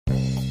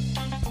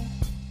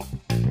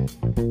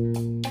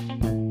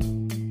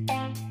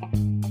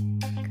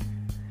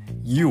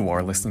You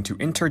are listening to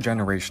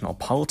Intergenerational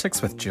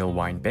Politics with Jill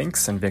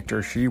Wine-Banks and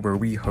Victor Shi, where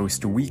we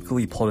host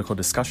weekly political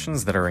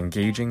discussions that are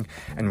engaging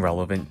and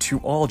relevant to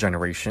all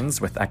generations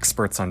with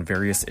experts on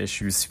various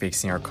issues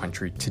facing our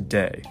country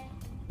today.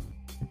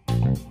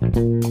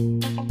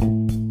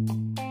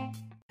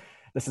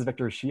 This is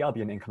Victor Shi. I'll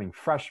be an incoming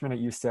freshman at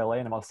UCLA,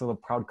 and I'm also the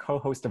proud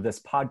co-host of this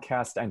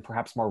podcast, and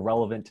perhaps more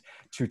relevant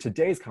to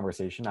today's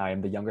conversation, I am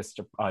the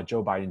youngest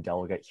Joe Biden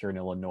delegate here in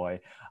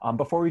Illinois.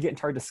 Before we get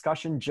into our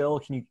discussion, Jill,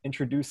 can you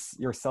introduce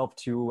yourself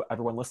to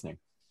everyone listening?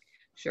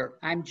 Sure.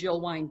 I'm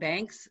Jill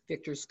Wine-Banks,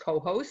 Victor's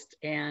co-host,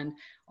 and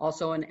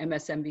also an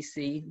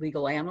MSNBC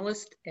legal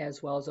analyst,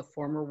 as well as a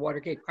former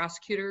Watergate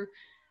prosecutor,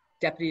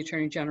 Deputy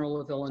Attorney General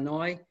of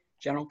Illinois,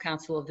 General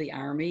Counsel of the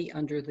Army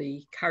under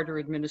the Carter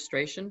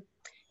administration,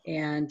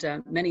 and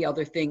many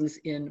other things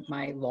in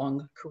my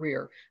long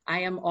career. I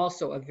am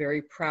also a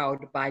very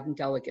proud Biden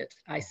delegate.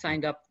 I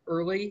signed up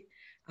early,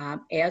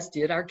 as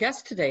did our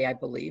guest today, I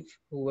believe,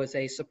 who was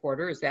a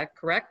supporter. Is that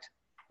correct,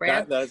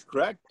 Brad? That is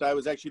correct. I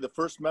was actually the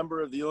first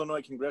member of the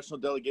Illinois congressional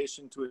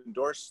delegation to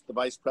endorse the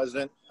vice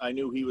president. I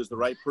knew he was the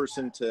right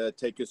person to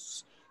take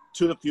us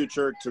to the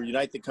future, to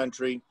unite the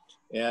country,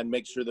 and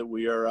make sure that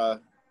we are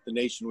the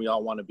nation we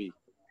all want to be.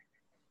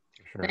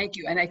 Sure. Thank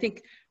you. And I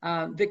think,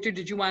 Victor,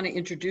 did you want to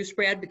introduce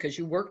Brad because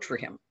you worked for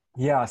him?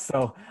 Yeah,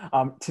 so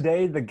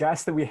today the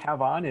guest that we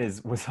have on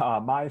was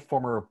my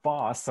former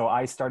boss. So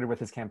I started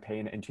with his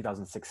campaign in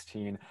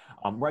 2016,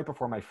 right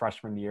before my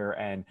freshman year,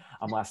 and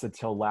lasted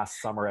till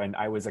last summer. And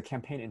I was a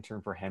campaign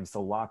intern for him.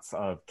 So lots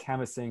of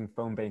canvassing,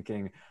 phone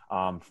banking,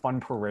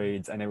 fun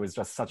parades, and it was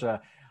just such a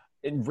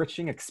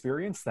enriching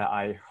experience that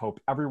I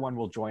hope everyone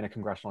will join a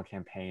congressional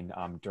campaign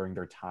during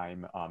their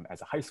time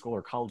as a high school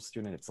or college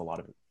student. It's a lot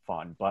of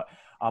fun. But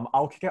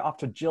I'll kick it off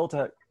to Jill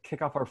to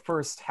kick off our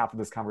first half of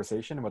this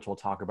conversation, in which we'll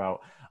talk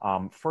about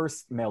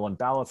first mail-in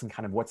ballots and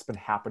kind of what's been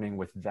happening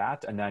with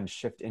that, and then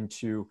shift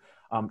into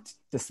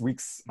this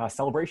week's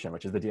celebration,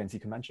 which is the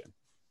DNC Convention.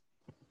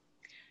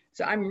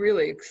 So I'm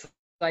really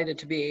excited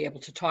to be able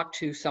to talk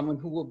to someone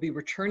who will be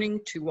returning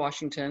to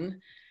Washington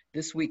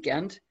this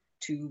weekend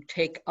to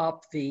take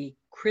up the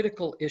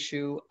critical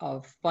issue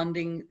of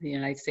funding the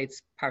United States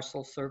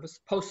Postal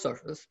Service,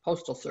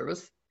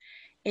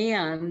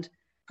 and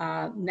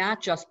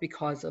not just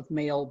because of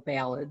mail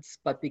ballots,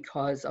 but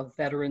because of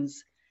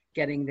veterans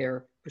getting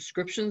their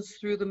prescriptions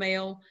through the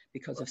mail,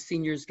 because of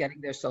seniors getting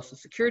their Social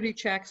Security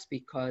checks,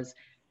 because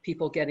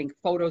people getting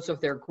photos of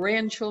their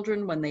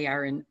grandchildren when they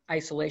are in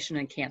isolation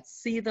and can't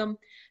see them.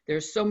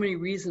 There's so many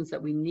reasons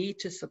that we need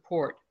to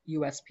support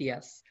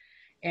USPS.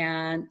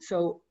 And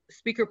so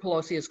Speaker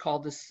Pelosi has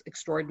called this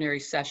extraordinary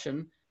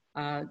session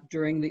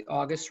during the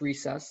August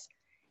recess.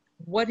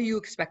 What do you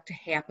expect to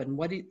happen?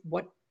 What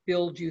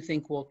bill do you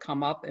think will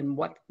come up, and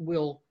what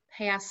will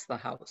pass the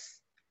House?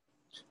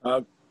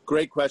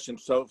 Great question.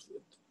 So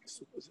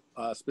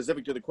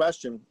specific to the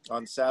question,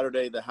 on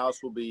Saturday, the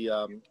House will be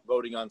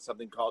voting on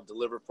something called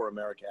Deliver for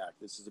America Act.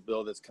 This is a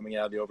bill that's coming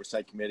out of the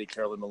Oversight Committee.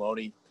 Carolyn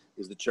Maloney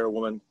is the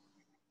chairwoman.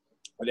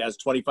 It has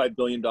 $25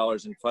 billion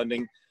in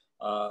funding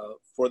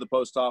for the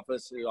post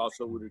office. It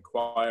also would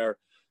require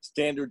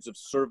standards of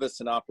service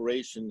and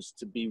operations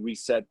to be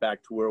reset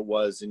back to where it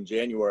was in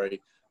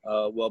January,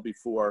 well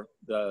before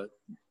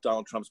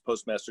Donald Trump's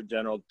Postmaster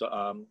General,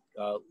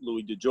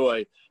 Louis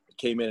DeJoy,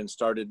 came in and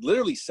started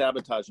literally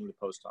sabotaging the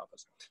post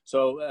office.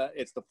 So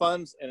it's the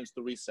funds and it's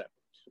the reset.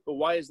 But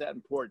why is that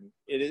important?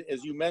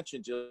 As you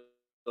mentioned, Jill,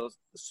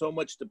 so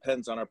much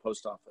depends on our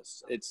post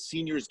office. It's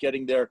seniors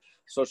getting their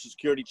Social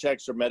Security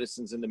checks or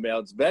medicines in the mail.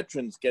 It's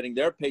veterans getting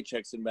their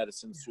paychecks and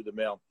medicines through the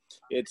mail.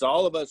 It's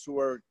all of us who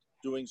are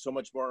doing so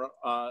much more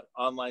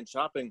online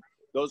shopping.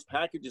 Those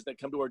packages that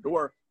come to our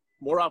door,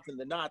 more often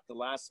than not, the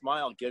last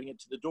mile getting it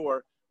to the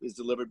door is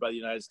delivered by the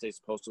United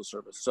States Postal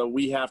Service. So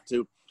we have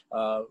to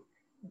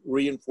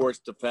reinforce,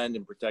 defend,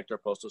 and protect our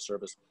Postal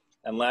Service.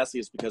 And lastly,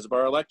 it's because of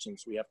our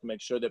elections. We have to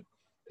make sure that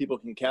people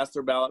can cast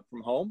their ballot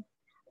from home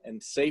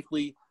and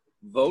safely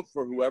vote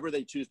for whoever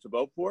they choose to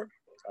vote for.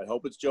 I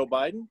hope it's Joe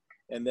Biden,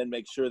 and then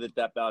make sure that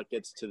that ballot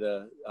gets to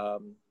the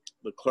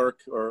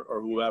clerk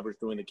or whoever's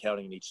doing the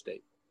counting in each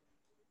state.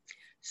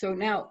 So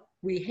now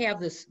we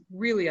have this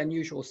really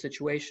unusual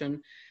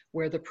situation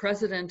where the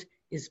president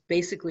is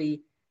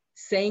basically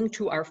saying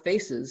to our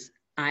faces,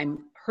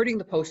 I'm hurting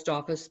the post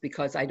office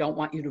because I don't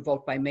want you to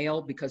vote by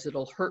mail because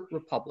it'll hurt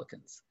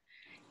Republicans.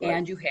 Right.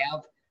 And you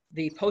have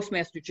the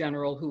Postmaster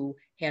General who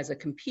has a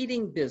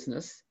competing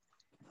business,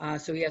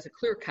 so he has a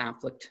clear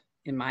conflict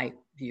in my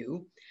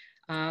view,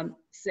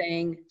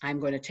 saying I'm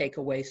going to take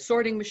away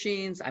sorting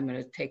machines, I'm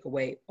going to take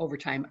away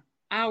overtime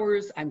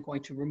hours, I'm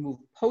going to remove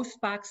post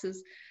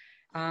boxes.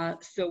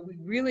 So we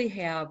really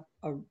have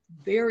a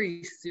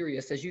very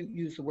serious, as you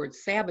use the word,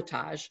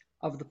 sabotage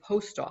of the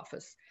post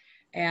office.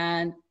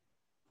 And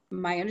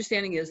my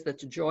understanding is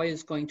that DeJoy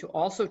is going to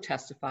also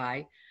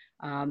testify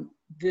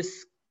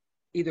this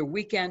either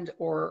weekend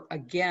or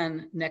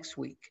again next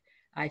week.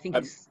 I think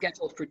he's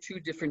scheduled for 2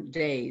 different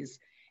days.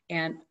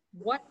 And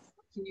what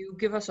Can you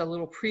give us a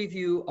little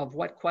preview of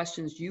what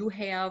questions you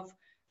have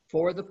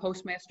for the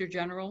Postmaster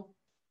General?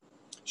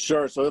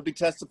 Sure. So he'll be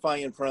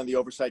testifying in front of the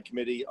Oversight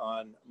Committee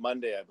on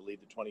Monday, I believe,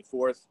 the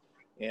 24th.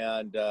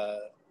 And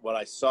what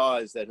I saw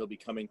is that he'll be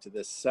coming to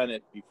the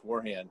Senate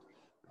beforehand.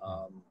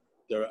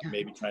 They're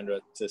maybe trying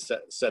to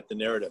set the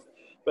narrative.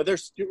 But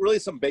there's really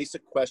some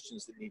basic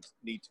questions that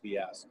need to be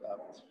asked.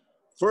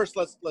 First,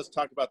 let's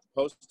talk about the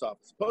post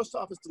office. The post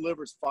office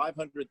delivers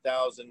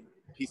 500,000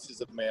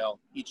 pieces of mail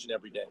each and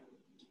every day.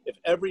 If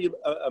every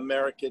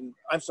American,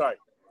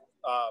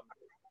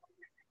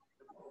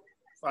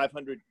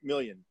 500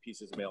 million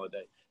pieces of mail a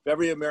day. If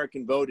every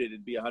American voted,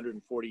 it'd be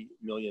 140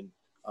 million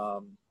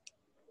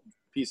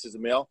pieces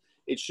of mail.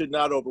 It should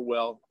not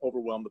overwhelm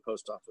the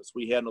post office.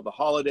 We handle the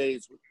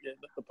holidays.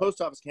 The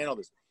post office can handle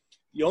this.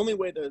 The only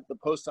way that the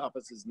post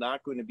office is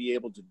not going to be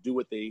able to do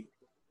what they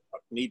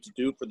need to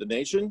do for the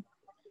nation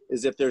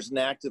is if there's an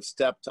active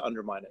step to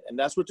undermine it. And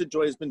that's what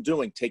DeJoy has been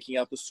doing, taking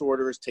out the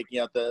sorters, taking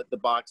out the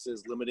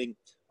boxes, limiting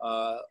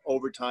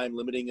overtime,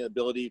 limiting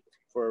ability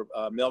for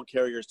mail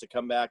carriers to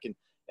come back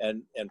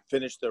and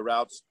finish their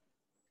routes.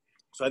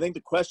 So I think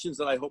the questions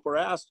that I hope are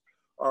asked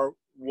are,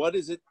 what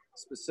is it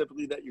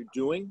specifically that you're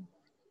doing?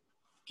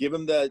 Give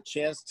him the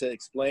chance to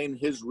explain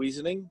his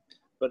reasoning,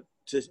 but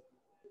to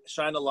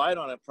shine a light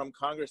on it from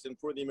Congress and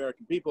for the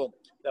American people,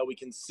 that we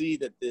can see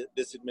that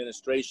this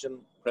administration,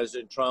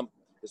 President Trump,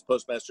 his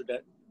Postmaster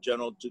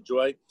General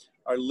DeJoy,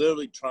 are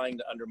literally trying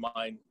to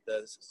undermine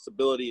the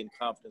stability and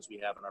confidence we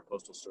have in our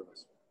postal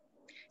service.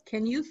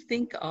 Can you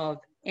think of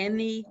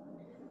any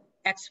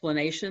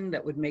explanation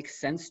that would make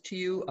sense to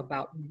you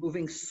about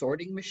removing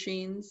sorting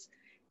machines,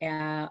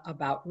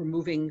 about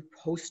removing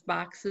post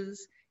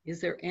boxes?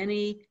 Is there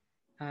any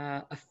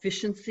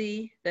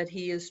efficiency that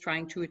he is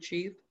trying to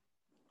achieve?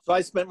 So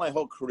I spent my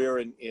whole career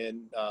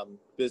in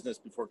business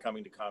before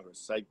coming to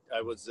Congress.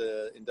 I was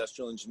an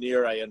industrial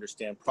engineer. I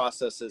understand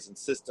processes and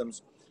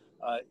systems.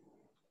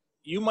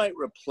 You might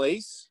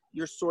replace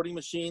your sorting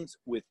machines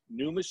with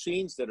new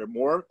machines that are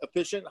more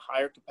efficient,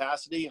 higher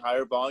capacity,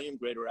 higher volume,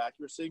 greater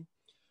accuracy.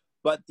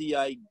 But the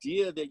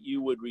idea that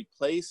you would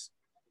replace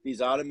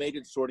these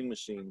automated sorting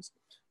machines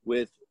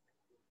with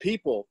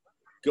people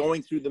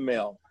going through the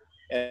mail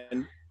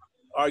and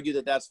argue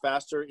that that's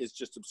faster is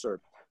just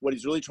absurd. What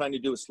he's really trying to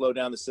do is slow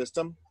down the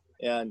system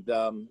and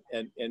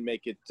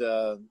make it,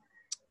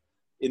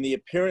 in the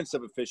appearance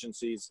of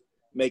efficiencies,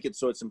 make it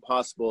so it's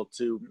impossible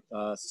to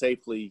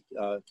safely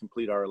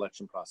complete our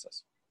election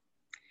process.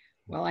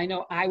 Well, I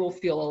know I will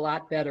feel a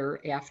lot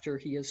better after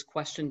he is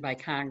questioned by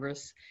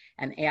Congress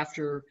and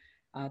after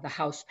the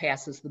House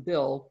passes the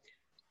bill.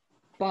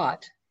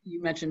 But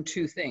you mentioned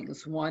two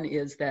things. One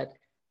is that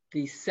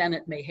the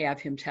Senate may have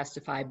him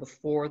testify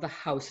before the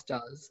House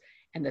does,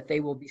 and that they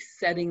will be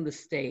setting the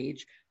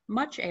stage,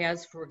 much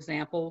as, for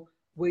example,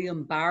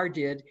 William Barr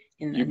did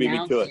in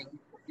announcing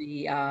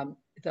the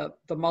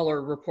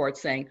Mueller report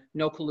saying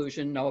no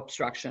collusion, no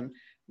obstruction,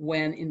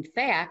 when in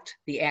fact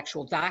the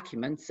actual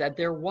document said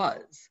there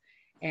was.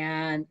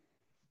 And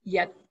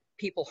yet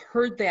people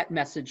heard that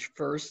message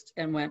first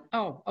and went,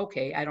 oh,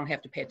 okay, I don't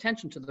have to pay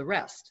attention to the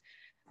rest.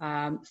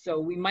 So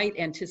we might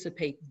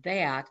anticipate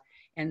that.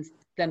 And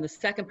then the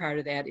second part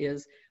of that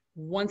is,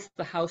 once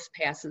the House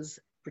passes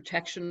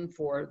protection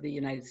for the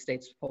United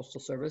States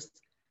Postal Service,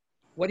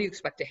 what do you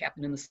expect to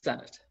happen in the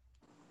Senate?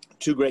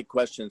 Two great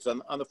questions.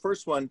 On the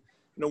first one,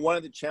 you know, one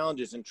of the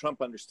challenges, and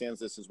Trump understands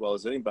this as well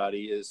as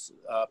anybody, is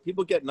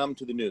people get numb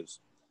to the news.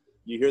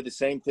 You hear the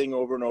same thing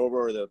over and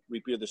over, or the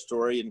repeat of the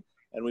story,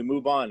 and we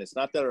move on. It's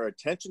not that our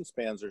attention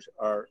spans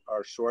are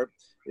short,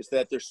 it's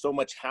that there's so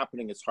much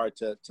happening, it's hard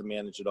to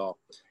manage it all.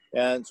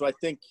 And so I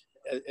think,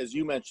 as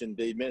you mentioned,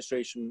 the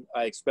administration,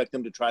 I expect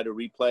them to try to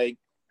replay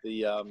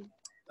the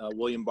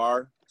William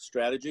Barr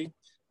strategy,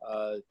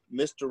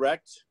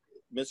 misdirect,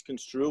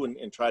 misconstrue,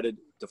 and try to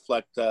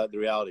deflect the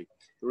reality.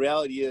 The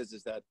reality is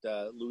that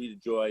Louis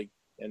DeJoy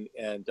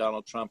and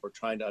Donald Trump are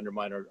trying to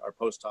undermine our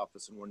post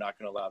office, and we're not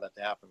going to allow that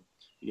to happen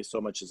because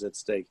so much is at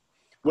stake.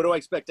 What do I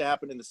expect to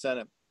happen in the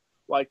Senate?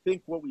 Well, I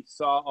think what we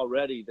saw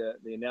already,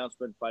 the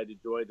announcement by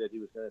DeJoy that he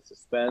was going to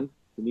suspend,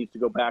 he needs to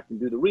go back and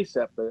do the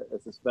reset, but a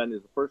suspend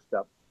is the first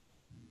step,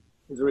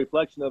 is a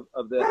reflection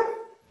of the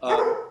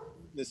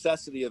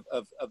necessity of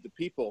the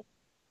people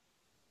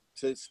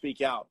to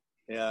speak out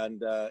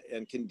and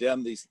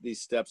condemn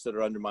these steps that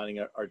are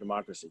undermining our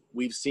democracy.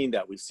 We've seen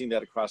that. We've seen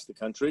that across the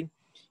country,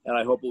 and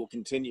I hope it will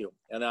continue.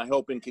 And I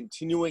hope in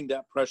continuing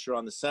that pressure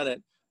on the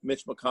Senate,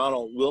 Mitch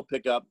McConnell will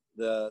pick up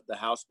the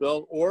House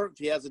bill, or if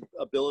he has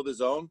a bill of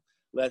his own,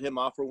 let him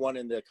offer one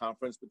in the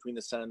conference between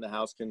the Senate and the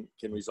House can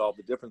resolve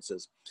the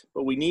differences.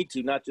 But we need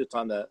to, not just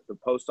on the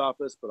post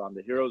office, but on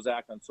the HEROES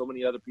Act, on so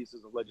many other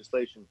pieces of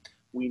legislation,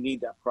 we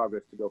need that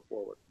progress to go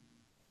forward.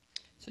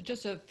 So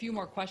just a few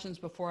more questions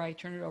before I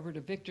turn it over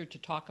to Victor to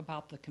talk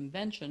about the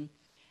convention.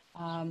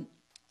 I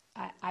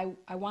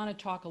want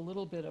to talk a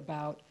little bit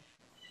about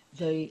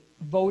the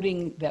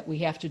voting that we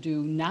have to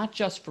do, not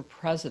just for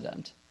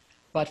president,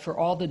 but for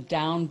all the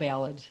down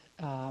ballot,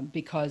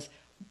 because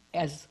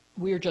as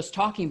we were just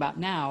talking about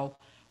now,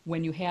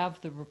 when you have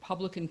the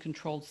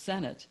Republican-controlled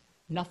Senate,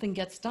 nothing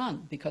gets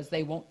done because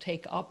they won't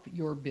take up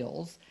your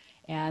bills,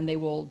 and they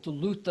will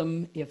dilute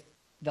them if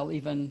they'll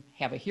even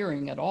have a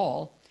hearing at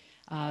all.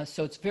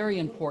 So it's very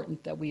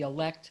important that we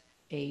elect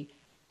a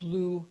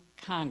blue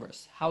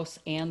Congress, House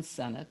and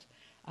Senate.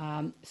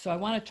 So I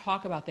want to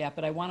talk about that,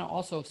 but I want to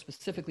also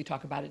specifically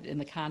talk about it in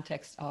the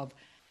context of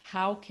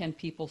how can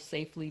people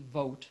safely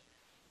vote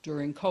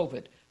during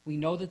COVID. We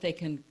know that they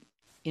can,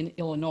 in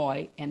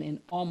Illinois and in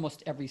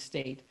almost every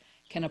state,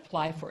 can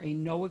apply for a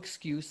no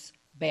excuse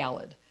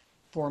ballot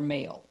for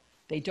mail.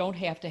 They don't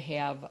have to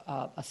have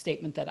a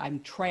statement that I'm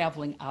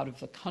traveling out of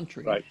the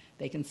country. Right.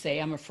 They can say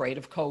I'm afraid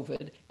of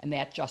COVID, and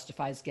that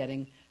justifies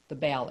getting the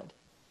ballot.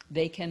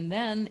 They can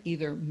then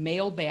either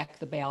mail back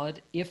the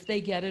ballot if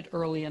they get it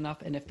early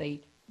enough, and if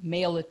they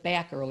mail it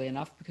back early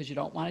enough, because you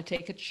don't want to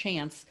take a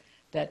chance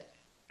that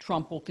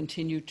Trump will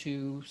continue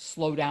to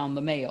slow down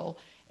the mail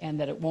and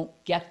that it won't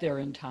get there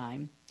in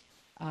time.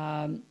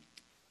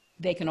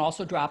 They can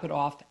also drop it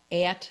off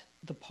at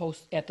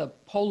the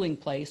polling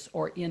place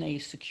or in a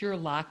secure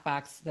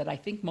lockbox that I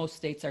think most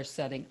states are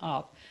setting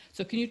up.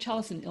 So can you tell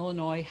us in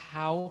Illinois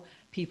how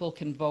people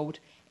can vote,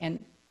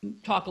 and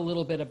talk a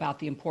little bit about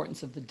the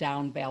importance of the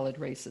down-ballot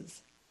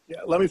races? Yeah,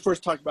 let me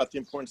first talk about the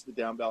importance of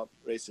the down-ballot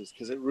races,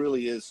 because it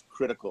really is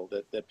critical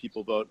that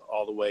people vote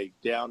all the way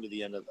down to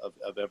the end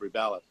of every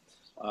ballot.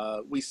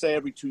 We say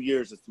every 2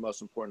 years it's the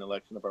most important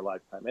election of our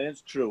lifetime, and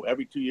it's true.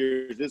 Every 2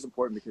 years is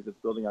important because it's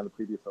building on the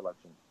previous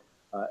election.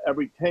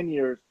 Every 10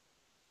 years,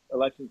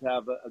 elections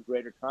have a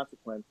greater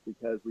consequence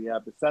because we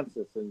have the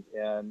census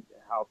and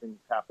how things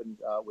happen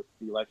with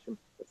the election,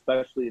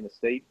 especially in the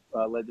state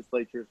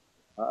legislatures,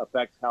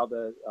 affects how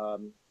the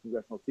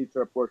congressional seats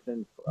are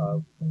apportioned,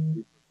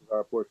 resources are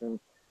apportioned,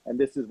 and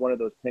this is one of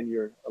those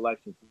 10-year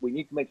elections. We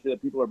need to make sure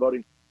that people are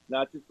voting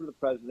not just for the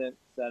president,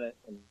 Senate,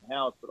 and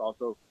House, but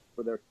also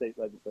for their state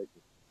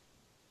legislatures.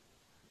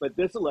 But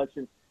this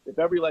election, if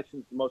every election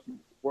is the most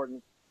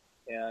important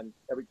and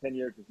every 10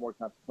 years is more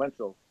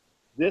consequential,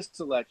 this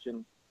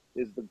election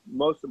is the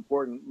most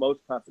important, most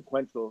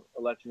consequential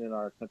election in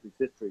our country's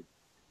history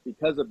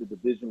because of the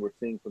division we're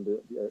seeing from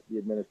the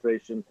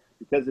administration,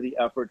 because of the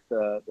efforts,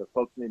 the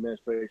folks in the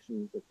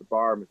administration, Mr.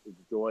 Barr, Mr.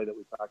 DeJoy that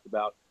we talked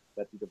about,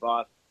 Betsy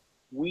DeVos.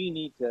 We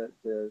need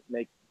to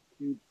make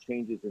huge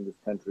changes in this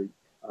country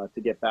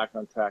to get back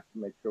on track to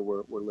make sure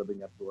we're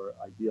living up to our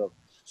ideals.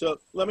 So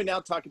let me now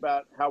talk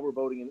about how we're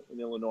voting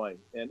in Illinois.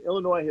 And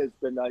Illinois has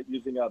been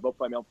using vote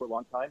by mail for a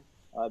long time.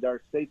 There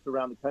are states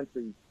around the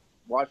country,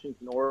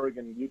 Washington,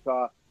 Oregon,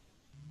 Utah,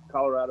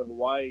 Colorado,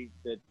 Hawaii,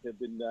 that have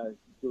been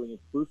doing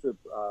exclusive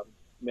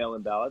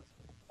mail-in ballots.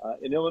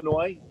 In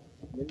Illinois,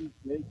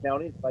 many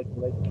counties like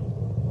Lake,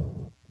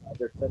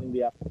 they're sending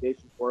the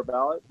application for a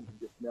ballot. You can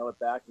just mail it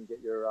back and get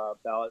your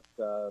ballot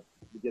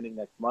beginning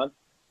next month.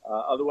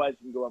 Otherwise,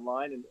 you can go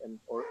online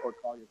or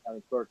call your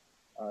county clerk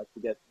to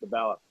get the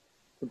ballot.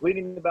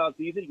 Completing the ballot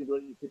is easy. You can do it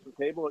at your kitchen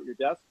table, at your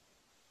desk.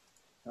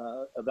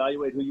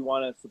 Evaluate who you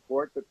want to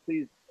support, but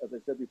please, as I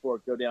said before,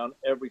 go down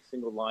every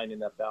single line in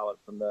that ballot,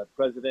 from the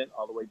president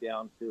all the way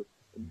down to,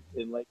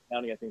 in Lake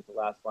County, I think the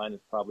last line is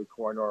probably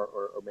coroner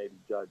or maybe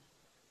judge.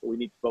 But we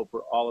need to vote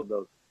for all of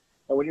those.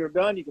 And when you're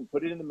done, you can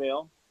put it in the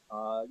mail.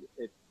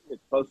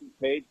 It's postage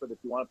paid, but if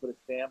you want to put a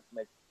stamp to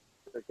make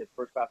sure it gets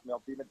first-class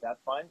mail treatment, that's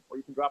fine. Or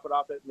you can drop it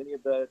off at many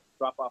of the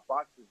drop-off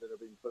boxes that are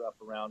being put up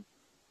around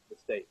the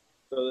state.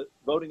 So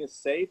voting is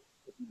safe.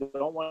 If you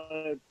don't want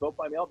to vote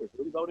by mail, there's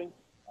early voting.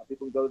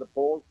 People can go to the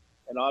polls,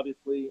 and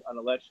obviously on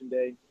election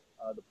day,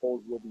 the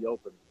polls will be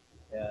open.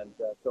 And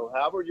so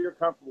however you're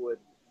comfortable with,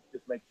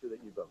 just make sure that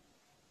you vote.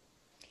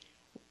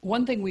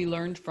 One thing we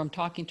learned from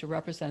talking to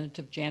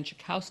Representative Jan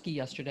Schakowsky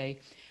yesterday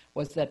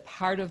was that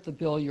part of the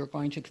bill you're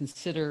going to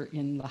consider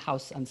in the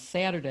House on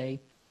Saturday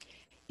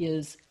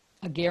is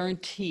a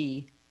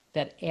guarantee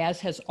that, as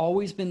has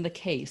always been the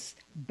case,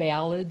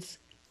 ballots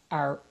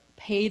are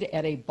paid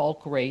at a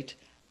bulk rate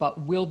but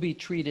will be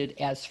treated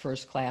as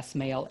first-class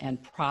mail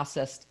and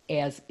processed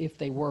as if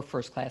they were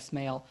first-class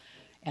mail.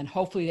 And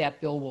hopefully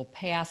that bill will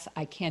pass.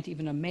 I can't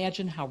even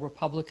imagine how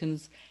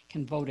Republicans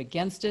can vote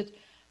against it,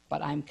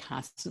 but I'm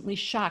constantly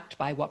shocked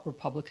by what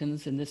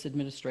Republicans in this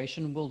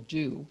administration will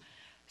do.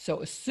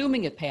 So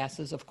assuming it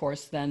passes, of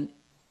course, then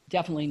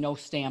definitely no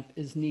stamp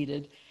is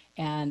needed.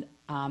 And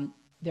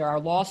there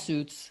are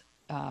lawsuits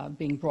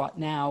being brought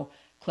now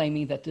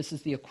claiming that this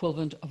is the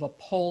equivalent of a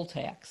poll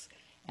tax.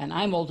 And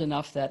I'm old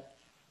enough that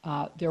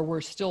there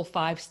were still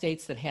 5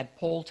 states that had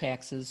poll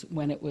taxes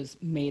when it was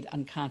made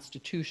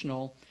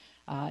unconstitutional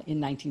in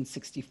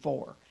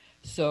 1964.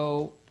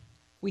 So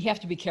we have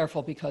to be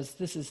careful, because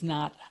this is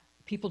not,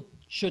 people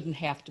shouldn't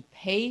have to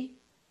pay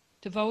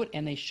to vote,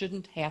 and they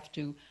shouldn't have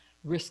to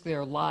risk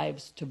their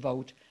lives to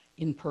vote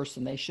in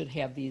person. They should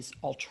have these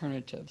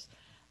alternatives.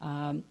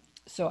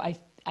 So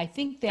I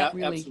think that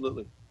really,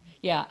 absolutely.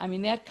 Yeah, I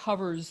mean, that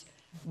covers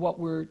what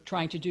we're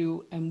trying to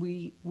do, and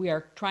we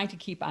are trying to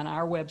keep on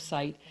our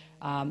website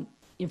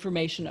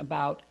information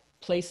about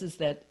places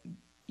that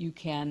you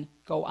can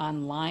go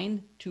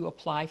online to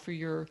apply for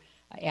your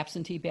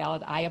absentee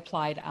ballot. I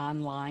applied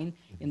online,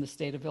 in the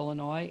state of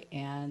Illinois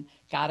and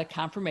got a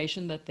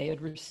confirmation that they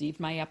had received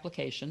my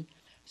application.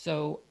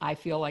 So I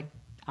feel like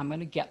I'm going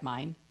to get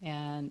mine,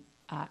 and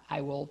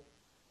I will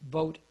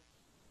vote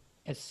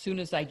as soon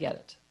as I get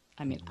it.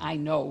 I mean, I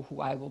know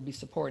who I will be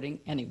supporting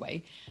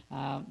anyway.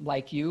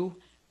 Like you,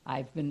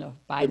 I've been a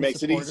Biden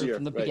supporter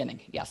from the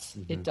beginning. Yes,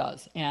 it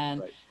does.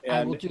 And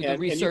I will do the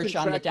research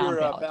on the down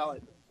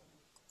ballot.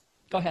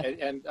 Go ahead.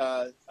 And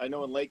I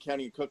know in Lake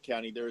County and Cook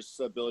County, there's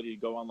the ability to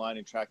go online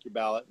and track your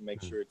ballot and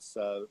make sure it's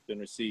been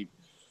received.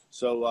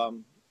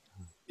 So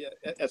yeah,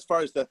 as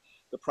far as the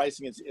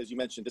pricing, as you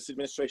mentioned, this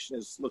administration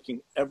is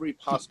looking every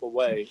possible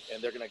way,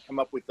 and they're going to come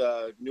up with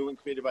new and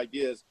creative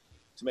ideas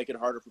to make it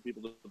harder for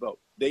people to vote.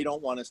 They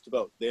don't want us to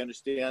vote. They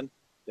understand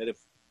that if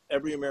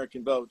every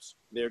American votes,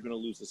 they're going to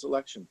lose this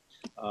election.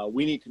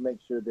 We need to make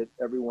sure that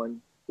everyone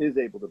is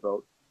able to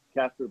vote,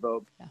 cast their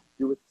vote,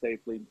 do it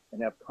safely,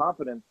 and have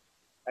confidence,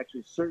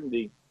 actually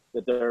certainty,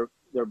 that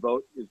their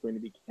vote is going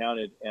to be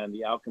counted and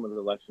the outcome of the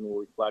election will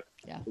reflect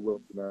the will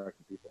of the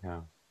American people. Yeah.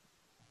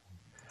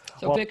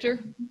 So, well, Victor?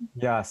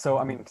 Yeah, so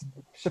I mean,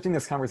 shifting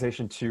this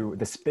conversation to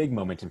this big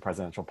moment in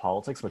presidential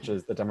politics, which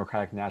is the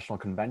Democratic National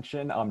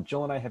Convention.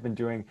 Jill and I have been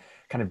doing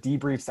kind of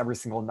debriefs every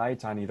single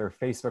night on either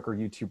Facebook or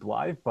YouTube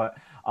Live, but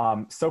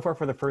so far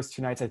for the first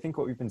 2 nights, I think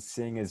what we've been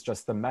seeing is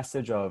just the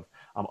message of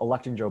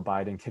electing Joe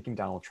Biden, kicking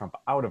Donald Trump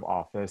out of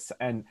office.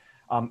 And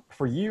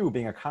for you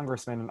being a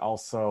congressman and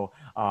also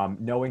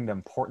knowing the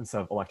importance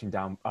of electing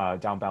down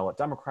ballot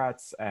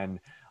Democrats and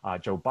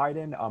Joe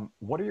Biden,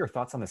 what are your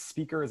thoughts on the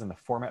speakers and the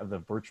format of the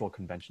virtual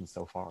convention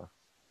so far?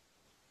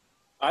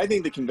 I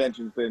think the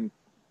convention's been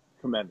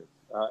tremendous.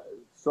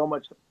 So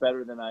much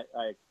better than I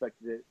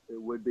expected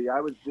it would be. I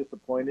was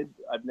disappointed.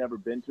 I've never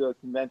been to a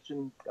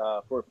convention.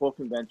 For a full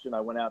convention,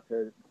 I went out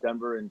to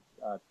Denver in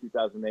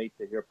 2008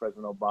 to hear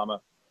President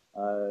Obama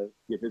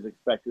give his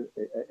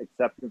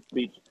acceptance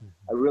speech.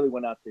 I really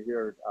went out to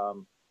hear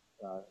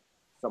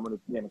someone who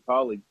became a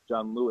colleague,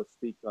 John Lewis,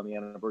 speak on the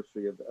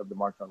anniversary of the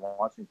March on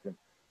Washington.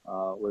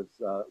 Was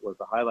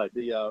the highlight.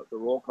 The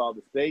roll call of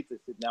the states, I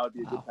said now would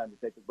be a good time to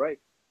take a break.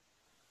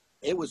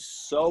 It was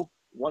so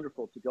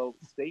wonderful to go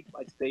state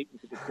by state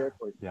into the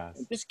territories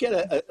and just get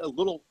a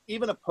little,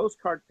 even a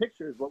postcard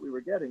picture is what we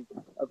were getting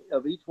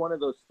of each one of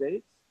those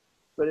states.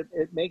 But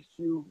it makes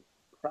you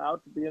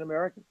proud to be an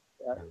American.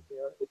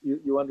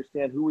 You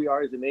understand who we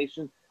are as a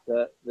nation,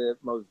 the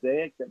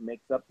mosaic that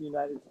makes up the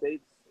United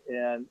States,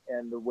 and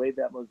the way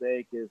that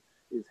mosaic is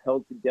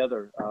held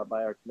together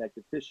by our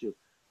connective tissue.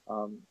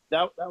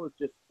 That was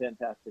just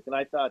fantastic. And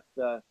I thought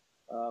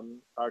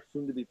our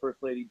soon-to-be First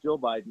Lady, Jill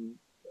Biden,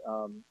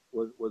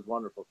 was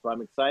wonderful. So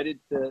I'm excited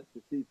to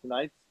see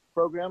tonight's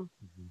program,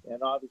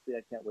 and obviously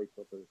I can't wait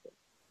till Thursday.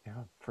 Yeah,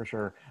 for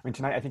sure. I mean,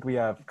 tonight I think we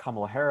have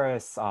Kamala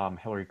Harris,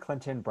 Hillary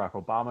Clinton, Barack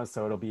Obama,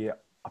 so it'll be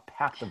a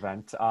packed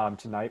event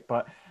tonight.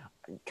 But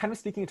kind of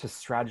speaking to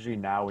strategy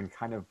now and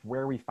kind of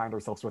where we find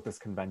ourselves with this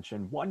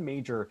convention, one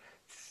major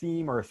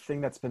theme or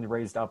thing that's been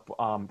raised up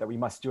that we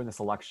must do in this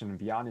election and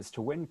beyond is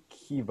to win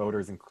key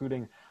voters,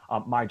 including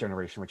my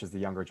generation, which is the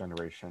younger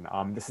generation.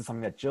 This is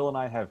something that Jill and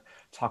I have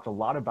talked a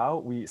lot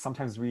about.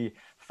 Sometimes we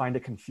find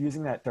it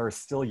confusing that there are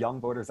still young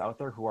voters out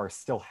there who are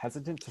still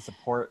hesitant to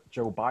support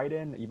Joe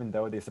Biden, even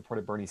though they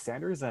supported Bernie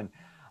Sanders. And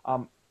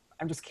I'm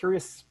just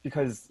curious,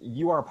 because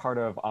you are a part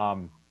of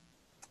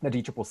the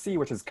DCCC,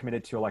 which is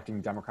committed to electing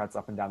Democrats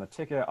up and down the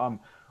ticket.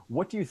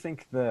 What do you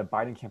think the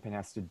Biden campaign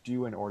has to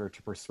do in order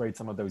to persuade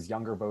some of those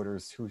younger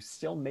voters who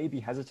still may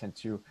be hesitant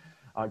to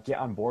get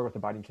on board with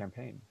the Biden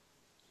campaign?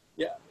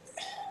 Yeah.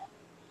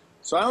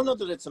 So I don't know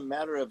that it's a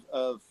matter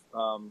of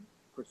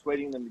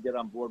persuading them to get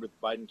on board with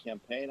the Biden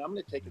campaign. I'm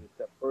going to take it a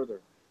step further.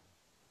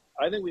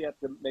 I think we have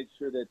to make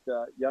sure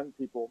that young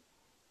people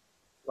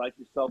like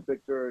yourself,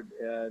 Victor,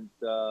 and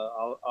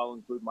I'll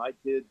include my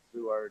kids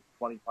who are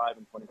 25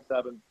 and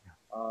 27,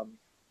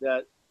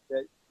 that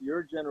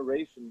your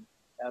generation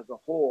as a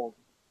whole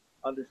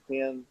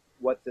understand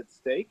what's at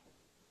stake,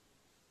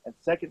 and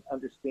second,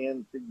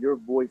 understand that your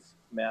voice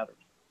matters,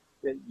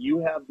 that you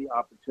have the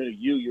opportunity,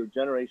 your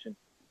generation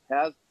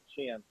has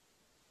the chance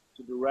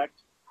to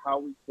direct how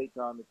we take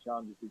on the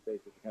challenges we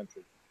face as a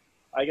country.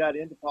 I got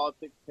into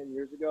politics 9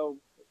 years ago,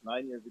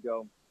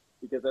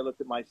 because I looked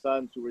at my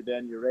sons who were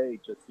then your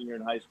age, a senior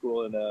in high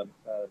school and a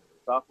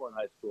sophomore in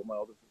high school. My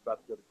oldest was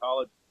about to go to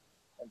college,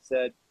 and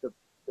said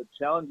the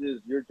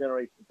challenges your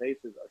generation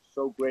faces are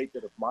so great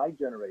that if my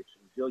generation,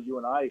 Jill, you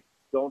and I,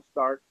 don't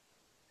start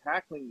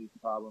tackling these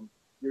problems,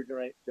 your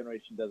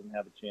generation doesn't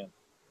have a chance.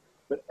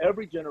 But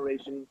every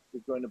generation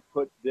is going to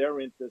put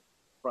their interests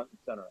front and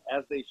center,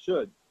 as they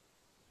should.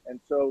 And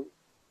so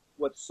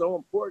what's so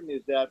important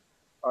is that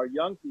our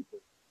young people,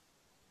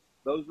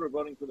 those who are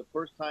voting for the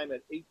first time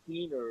at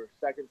 18 or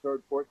second,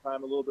 third, fourth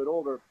time, a little bit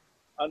older,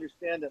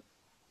 understand that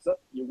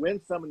you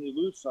win some and you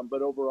lose some,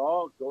 but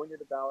overall, going to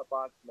the ballot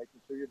box, making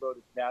sure your vote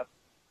is cast,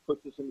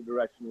 puts us in the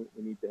direction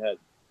we need to head.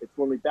 It's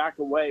when we back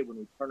away, when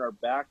we turn our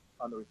back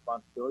on the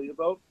responsibility to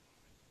vote,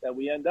 that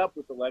we end up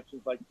with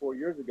elections like 4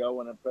 years ago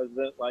when a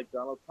president like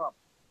Donald Trump.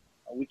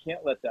 We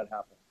can't let that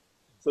happen.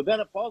 So then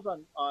it falls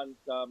on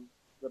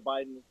the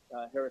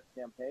Biden-Harris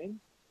campaign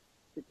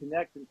to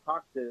connect and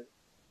talk to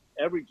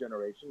every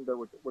generation, but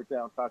we're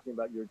now talking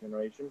about your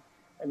generation,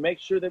 and make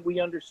sure that we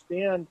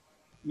understand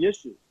the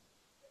issues.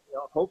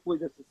 Hopefully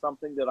this is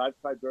something that I've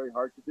tried very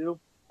hard to do.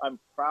 I'm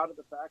proud of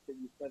the fact that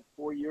you spent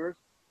 4 years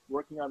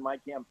working on my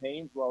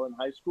campaigns while in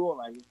high school,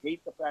 and I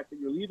hate the fact that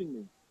you're leaving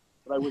me,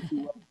 but I wish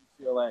you well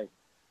at UCLA.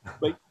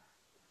 But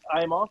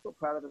I'm also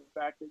proud of the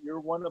fact that you're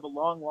one of a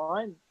long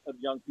line of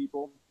young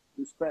people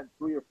who spent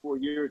 3 or 4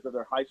 years of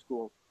their high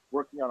school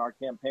working on our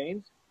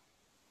campaigns,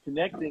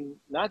 connecting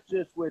not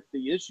just with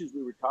the issues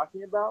we were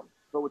talking about,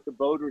 but with the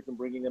voters and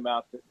bringing them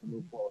out to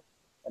move forward.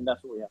 And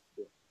that's what we have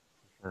to do.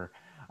 Sure.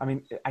 I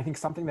mean, I think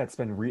something that's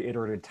been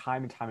reiterated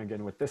time and time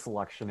again with this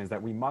election is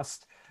that we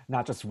must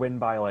not just win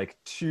by like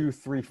 2,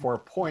 3, 4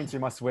 points, we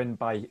must win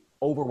by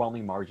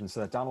overwhelming margins so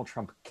that Donald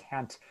Trump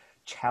can't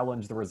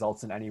challenge the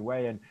results in any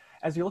way. And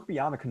as we look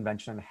beyond the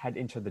convention and head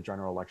into the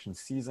general election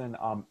season,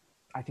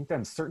 I think the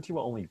uncertainty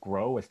will only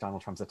grow with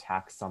Donald Trump's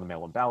attacks on the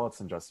mail-in ballots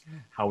and just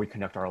how we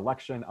conduct our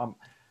election.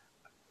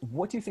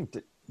 What do you think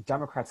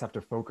Democrats have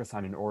to focus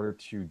on in order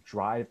to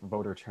drive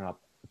voter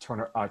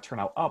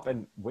turnout up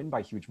and win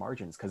by huge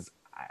margins? Because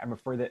I'm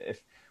afraid that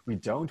if we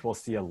don't, we'll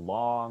see a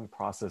long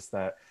process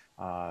that,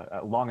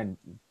 a long and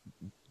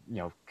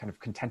kind of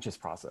contentious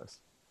process.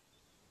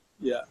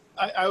 Yeah,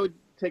 I would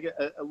take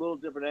a little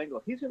different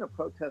angle. He's going to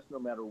protest no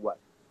matter what.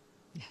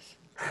 Yes.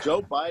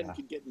 Joe Biden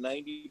could get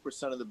 90%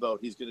 of the vote.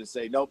 He's going to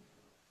say, nope,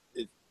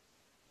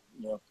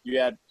 you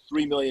had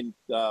 3 million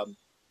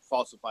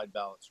falsified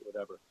ballots or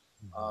whatever.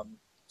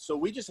 So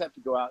we just have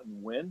to go out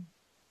and win.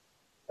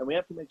 And we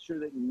have to make sure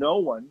that no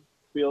one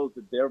feels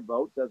that their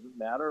vote doesn't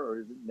matter or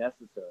isn't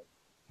necessary.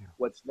 Yeah.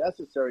 What's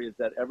necessary is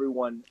that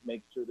everyone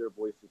makes sure their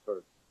voice is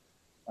heard.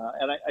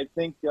 And I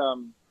think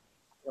I'm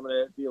going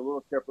to be a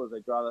little careful as I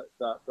draw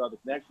the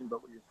connection,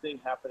 but what you're seeing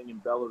happening in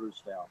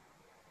Belarus now,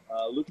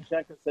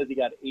 Lukashenko says he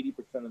got 80%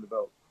 of the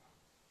vote.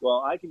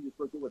 Well, I can just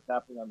look at what's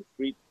happening on the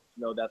streets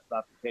to know that's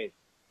not the case,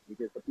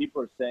 because the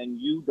people are saying,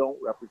 you don't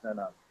represent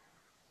us.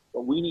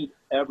 But we need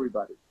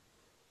everybody,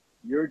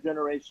 your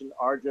generation,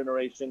 our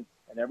generation,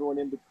 and everyone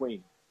in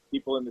between,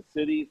 people in the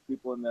cities,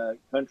 people in the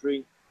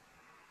country.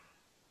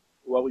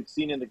 What we've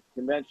seen in the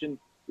convention,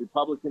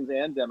 Republicans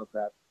and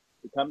Democrats,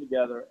 to come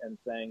together and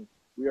saying,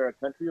 we are a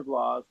country of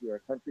laws, we are a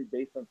country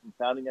based on some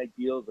founding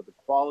ideals of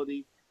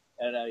equality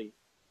and a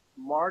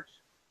march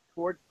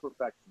towards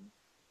perfection,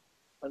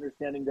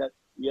 understanding that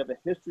we have a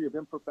history of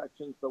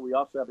imperfections, but we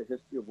also have a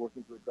history of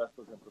working to address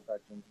those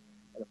imperfections.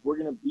 And if we're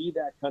going to be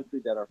that country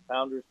that our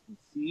founders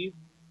conceived,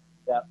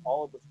 that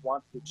all of us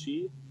want to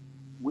achieve,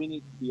 we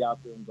need to be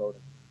out there and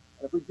voting.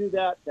 And if we do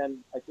that, then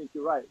I think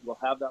you're right. We'll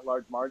have that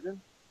large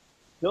margin.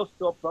 He'll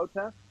still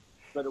protest,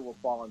 but it will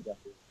fall on deaf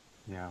ears.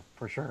 Yeah,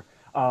 for sure.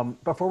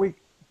 Before we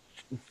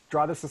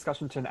draw this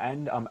discussion to an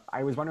end,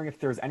 I was wondering if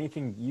there's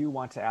anything you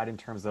want to add in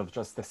terms of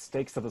just the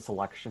stakes of this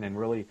election and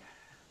really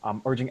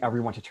urging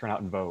everyone to turn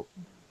out and vote.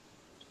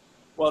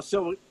 Well,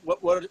 so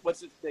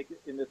what's at stake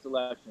in this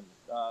election?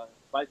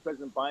 Vice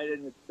President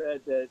Biden has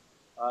said that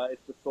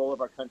it's the soul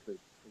of our country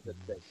is at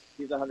stake.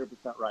 He's 100%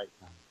 right.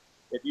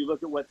 If you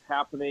look at what's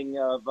happening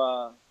of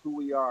who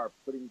we are,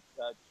 putting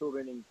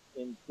children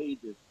in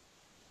cages,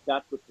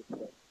 that's what's at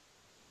stake.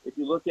 If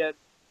you look at,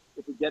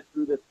 if we get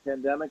through this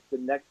pandemic, the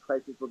next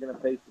crisis we're going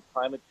to face is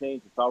climate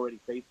change. It's already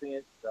facing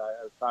it.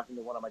 I was talking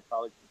to one of my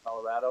colleagues in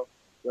Colorado.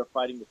 They're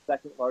fighting the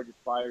second largest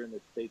fire in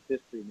their state's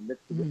history in the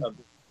midst of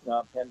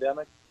this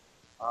pandemic.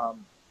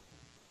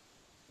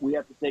 We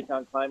have to take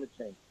on climate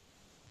change.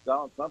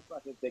 Donald Trump's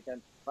not going to take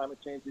on climate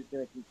change. He's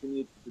going to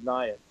continue to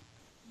deny it.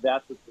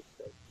 That's what's at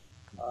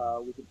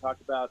stake. We can talk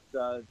about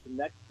the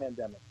next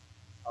pandemic.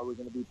 Are we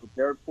going to be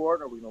prepared for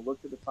it? Are we going to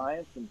look to the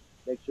science and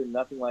make sure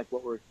nothing like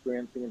what we're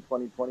experiencing in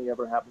 2020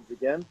 ever happens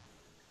again?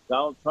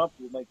 Donald Trump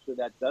will make sure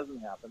that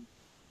doesn't happen.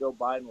 Joe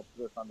Biden will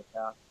put us on the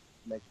path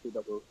to make sure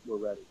that we're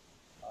ready.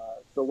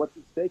 So what's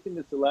at stake in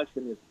this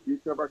election is the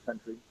future of our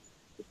country,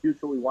 the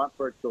future we want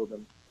for our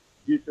children,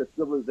 the future of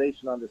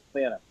civilization on this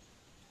planet.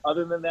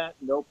 Other than that,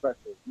 no pressure.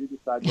 You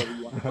decide whether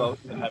you want to vote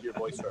and have your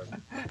voice heard.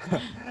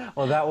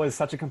 Well, that was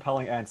such a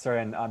compelling answer.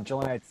 And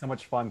Jill and I had so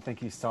much fun.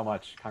 Thank you so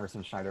much,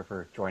 Congressman Schneider,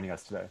 for joining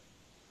us today.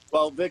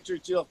 Well, Victor,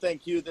 Jill,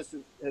 thank you. This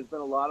has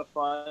been a lot of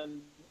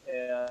fun.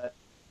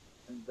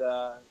 And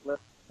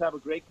let's have a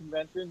great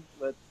convention.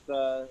 Let's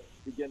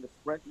begin the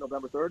sprint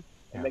November 3rd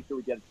and make sure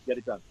we get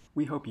it done.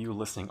 We hope you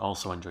listening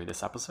also enjoyed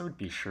this episode.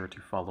 Be sure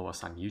to follow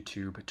us on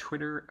YouTube,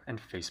 Twitter,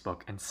 and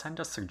Facebook, and send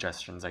us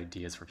suggestions,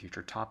 ideas for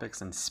future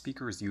topics, and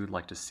speakers you would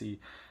like to see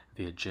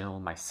via Jill,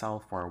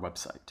 myself, or our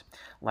website.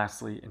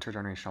 Lastly,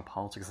 Intergenerational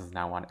Politics is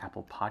now on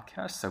Apple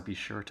Podcasts, so be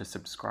sure to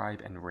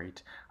subscribe and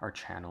rate our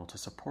channel to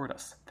support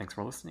us. Thanks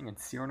for listening, and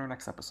see you on our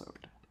next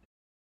episode.